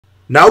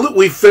Now that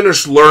we've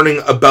finished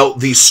learning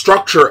about the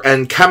structure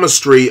and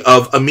chemistry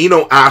of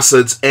amino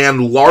acids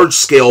and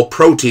large-scale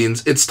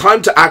proteins, it's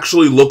time to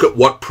actually look at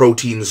what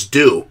proteins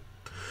do.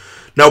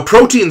 Now,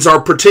 proteins are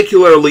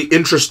particularly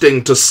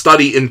interesting to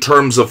study in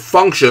terms of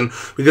function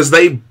because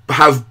they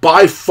have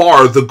by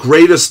far the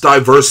greatest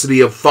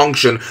diversity of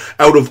function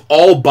out of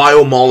all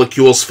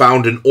biomolecules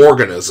found in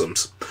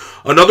organisms.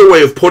 Another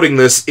way of putting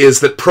this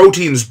is that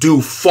proteins do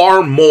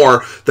far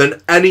more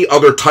than any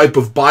other type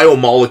of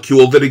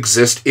biomolecule that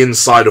exists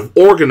inside of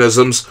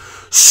organisms,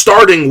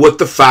 starting with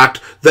the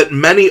fact that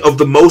many of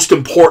the most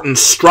important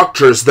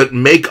structures that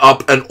make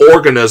up an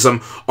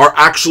organism are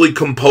actually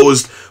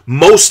composed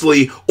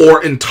mostly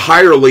or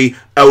entirely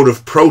out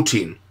of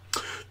protein.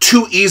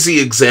 Two easy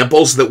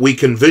examples that we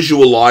can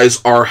visualize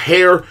are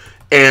hair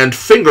and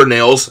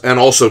fingernails, and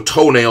also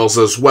toenails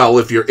as well,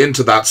 if you're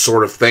into that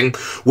sort of thing,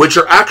 which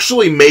are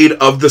actually made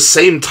of the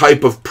same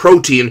type of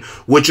protein,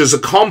 which is a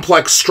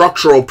complex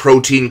structural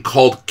protein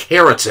called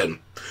keratin.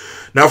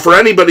 Now, for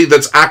anybody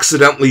that's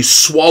accidentally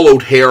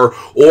swallowed hair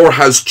or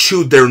has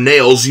chewed their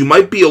nails, you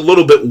might be a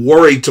little bit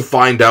worried to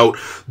find out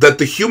that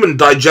the human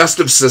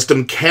digestive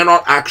system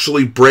cannot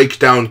actually break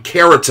down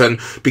keratin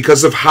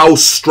because of how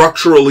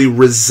structurally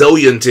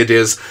resilient it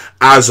is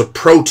as a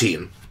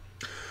protein.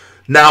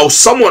 Now,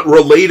 somewhat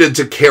related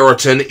to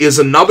keratin is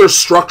another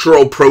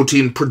structural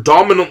protein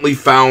predominantly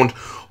found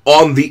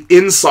on the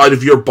inside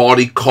of your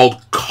body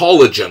called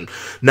collagen.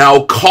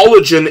 Now,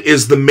 collagen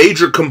is the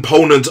major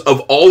component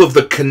of all of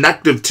the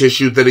connective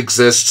tissue that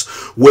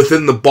exists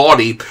within the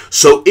body.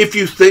 So if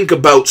you think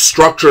about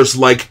structures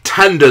like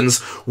tendons,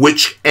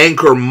 which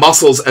anchor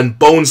muscles and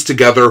bones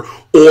together,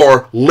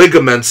 or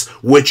ligaments,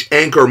 which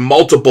anchor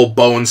multiple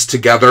bones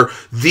together,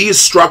 these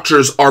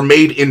structures are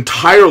made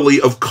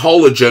entirely of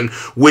collagen,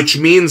 which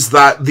means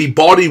that the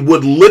body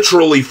would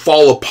literally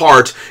fall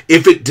apart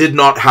if it did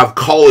not have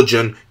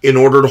collagen in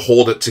order to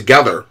hold it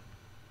together.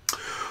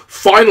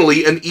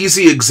 Finally, an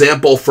easy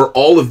example for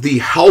all of the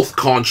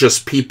health-conscious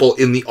people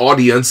in the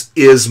audience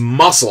is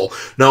muscle.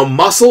 Now,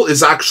 muscle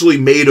is actually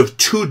made of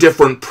two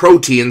different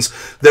proteins.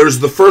 There's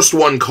the first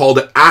one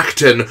called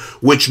actin,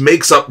 which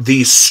makes up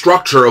the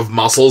structure of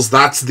muscles.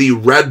 That's the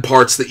red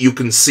parts that you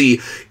can see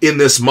in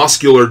this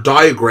muscular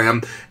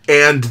diagram.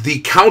 And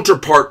the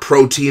counterpart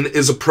protein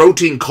is a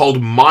protein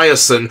called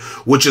myosin,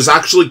 which is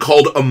actually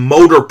called a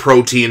motor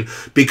protein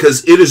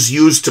because it is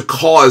used to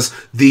cause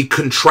the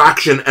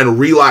contraction and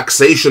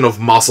relaxation of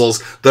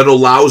muscles that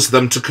allows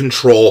them to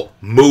control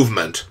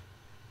movement.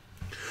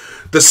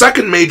 The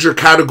second major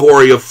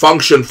category of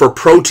function for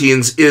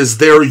proteins is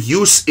their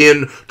use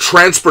in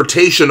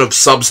transportation of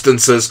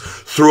substances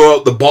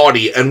throughout the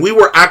body. And we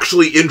were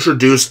actually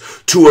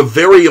introduced to a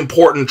very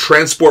important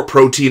transport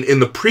protein in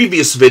the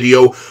previous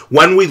video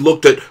when we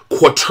looked at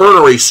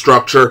quaternary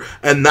structure,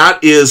 and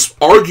that is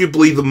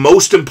arguably the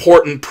most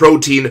important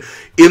protein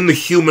in the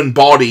human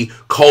body,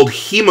 called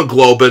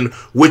hemoglobin,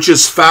 which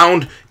is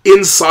found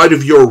inside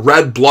of your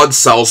red blood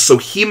cells. So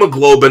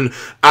hemoglobin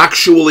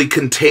actually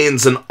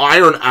contains an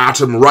iron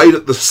atom right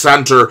at the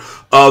center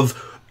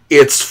of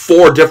its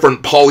 4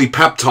 different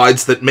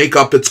polypeptides that make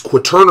up its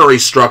quaternary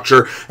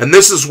structure, and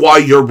this is why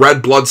your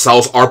red blood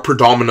cells are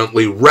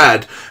predominantly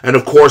red. And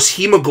of course,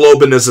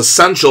 hemoglobin is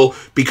essential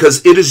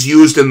because it is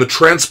used in the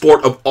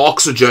transport of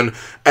oxygen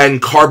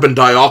and carbon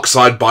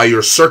dioxide by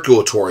your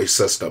circulatory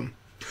system.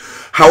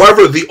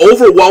 However, the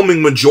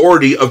overwhelming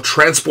majority of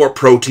transport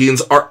proteins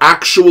are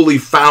actually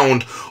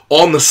found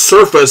on the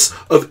surface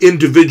of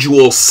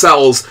individual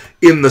cells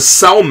in the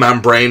cell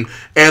membrane,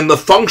 and the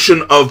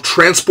function of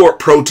transport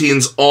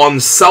proteins on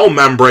cell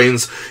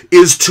membranes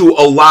is to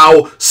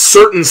allow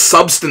certain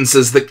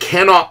substances that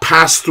cannot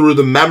pass through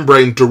the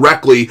membrane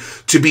directly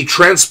to be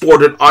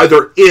transported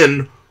either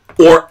in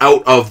or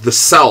out of the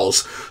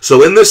cells.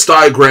 So in this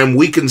diagram,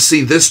 we can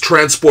see this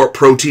transport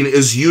protein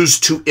is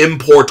used to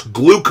import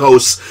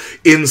glucose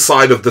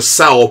inside of the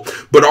cell,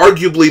 but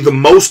arguably the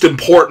most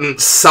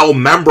important cell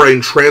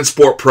membrane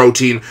transport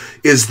protein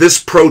is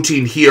this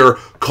protein here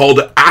called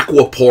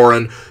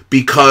aquaporin,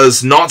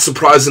 because, not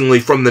surprisingly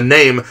from the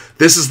name,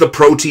 this is the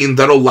protein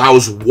that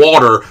allows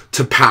water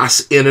to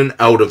pass in and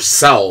out of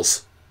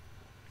cells.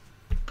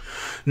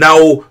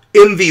 Now,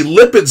 in the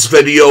lipids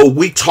video,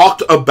 we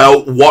talked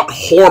about what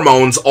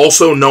hormones,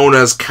 also known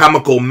as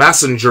chemical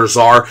messengers,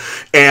 are,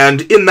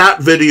 and in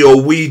that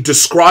video, we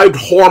described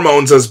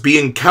hormones as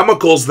being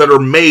chemicals that are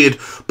made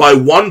by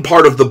one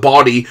part of the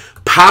body,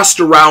 passed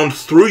around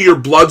through your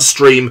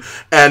bloodstream,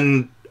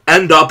 and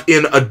end up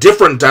in a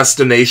different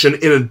destination,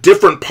 in a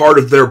different part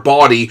of their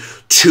body,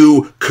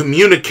 to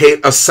communicate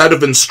a set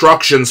of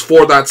instructions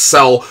for that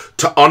cell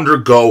to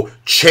undergo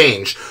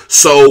change.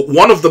 So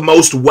one of the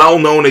most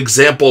well-known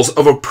examples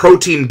of a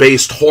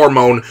protein-based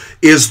hormone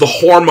is the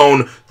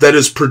hormone that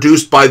is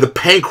produced by the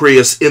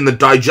pancreas in the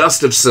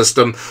digestive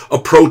system, a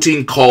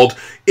protein called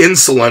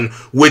insulin,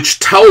 which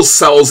tells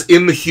cells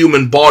in the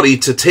human body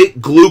to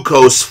take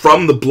glucose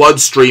from the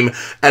bloodstream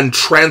and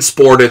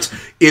transport it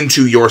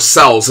into your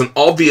cells. And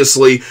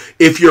obviously,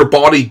 if your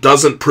body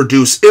doesn't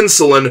produce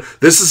insulin,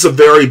 this is a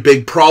very big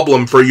big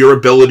problem for your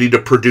ability to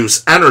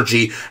produce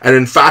energy, and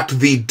in fact,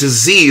 the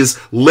disease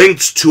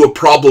linked to a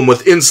problem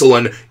with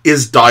insulin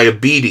is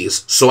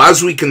diabetes. So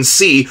as we can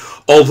see,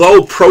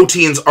 although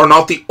proteins are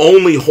not the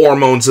only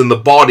hormones in the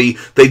body,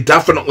 they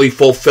definitely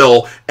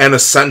fulfill an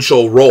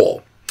essential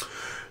role.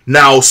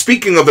 Now,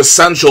 speaking of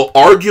essential,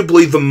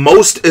 arguably the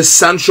most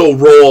essential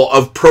role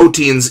of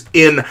proteins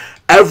in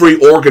every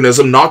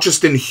organism, not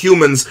just in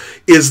humans,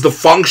 is the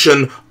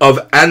function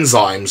of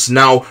enzymes.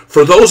 Now,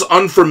 for those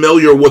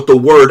unfamiliar with the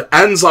word,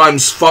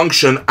 enzymes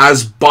function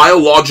as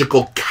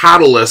biological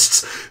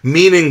catalysts,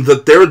 meaning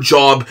that their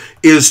job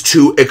is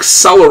to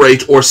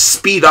accelerate or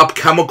speed up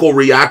chemical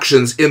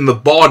reactions in the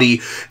body,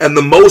 and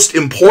the most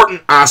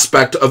important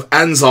aspect of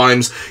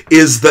enzymes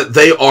is that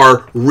they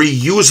are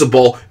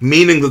reusable,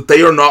 meaning that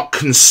they are not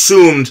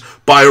consumed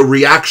by a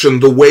reaction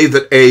the way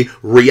that a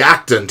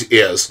reactant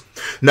is.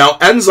 Now,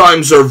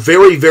 enzymes are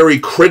very, very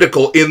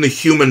critical in the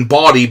human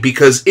body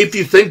because if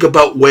you think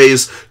about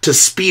ways to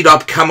speed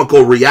up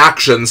chemical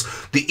reactions,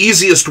 the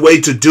easiest way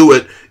to do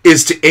it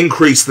is to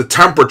increase the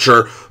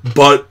temperature,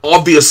 but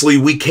obviously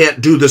we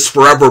can't do this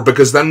forever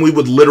because then we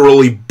would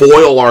literally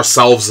boil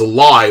ourselves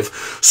alive.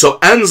 So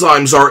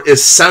enzymes are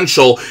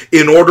essential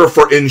in order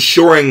for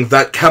ensuring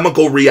that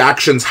chemical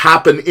reactions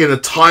happen in a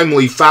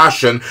timely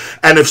fashion,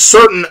 and if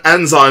certain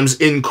enzymes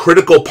in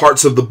critical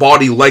parts of the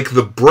body, like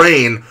the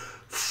brain,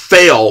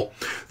 fail,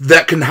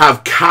 that can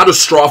have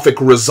catastrophic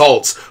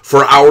results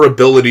for our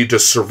ability to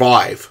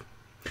survive.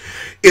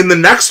 In the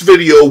next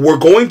video, we're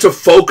going to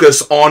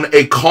focus on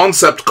a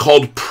concept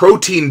called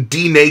protein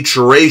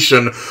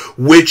denaturation,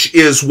 which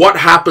is what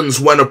happens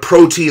when a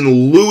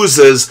protein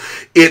loses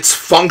its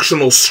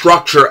functional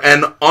structure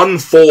and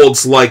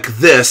unfolds like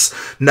this.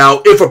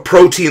 Now, if a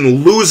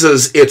protein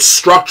loses its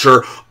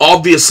structure,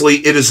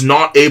 obviously it is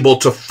not able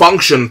to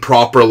function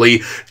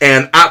properly,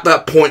 and at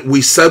that point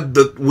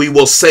we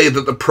will say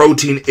that the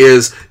protein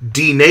is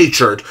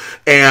denatured.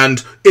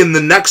 And in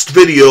the next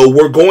video,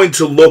 we're going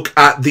to look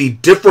at the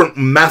different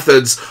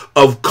methods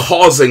of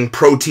causing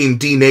protein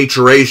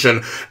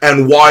denaturation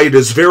and why it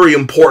is very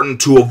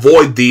important to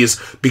avoid these,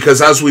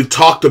 because as we've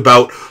talked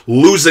about,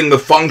 losing the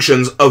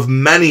functions of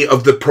many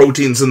of the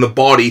proteins in the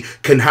body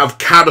can have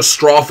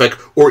catastrophic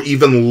or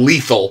even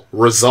lethal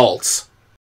results.